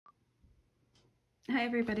Hi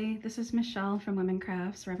everybody, this is Michelle from Women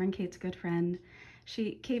Crafts, Reverend Kate's good friend.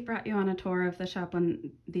 Kate brought you on a tour of the shop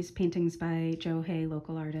when these paintings by Joe Hay,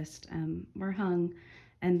 local artist, were hung.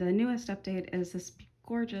 And the newest update is this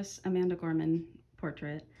gorgeous Amanda Gorman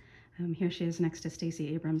portrait. Here she is next to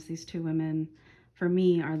Stacey Abrams. These two women, for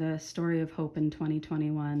me, are the story of hope in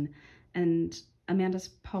 2021. And Amanda's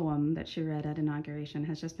poem that she read at inauguration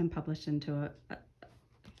has just been published into a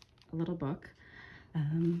little book.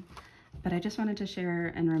 But I just wanted to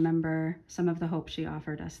share and remember some of the hope she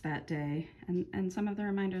offered us that day and some of the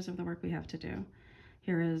reminders of the work we have to do.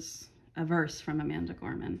 Here is a verse from Amanda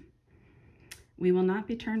Gorman. We will not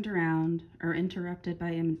be turned around or interrupted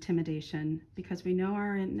by intimidation because we know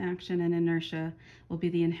our inaction and inertia will be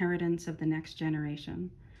the inheritance of the next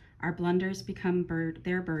generation. Our blunders become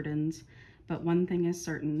their burdens, but one thing is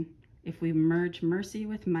certain. If we merge mercy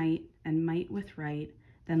with might and might with right,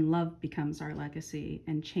 then love becomes our legacy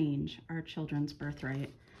and change our children's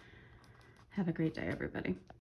birthright. Have a great day, everybody.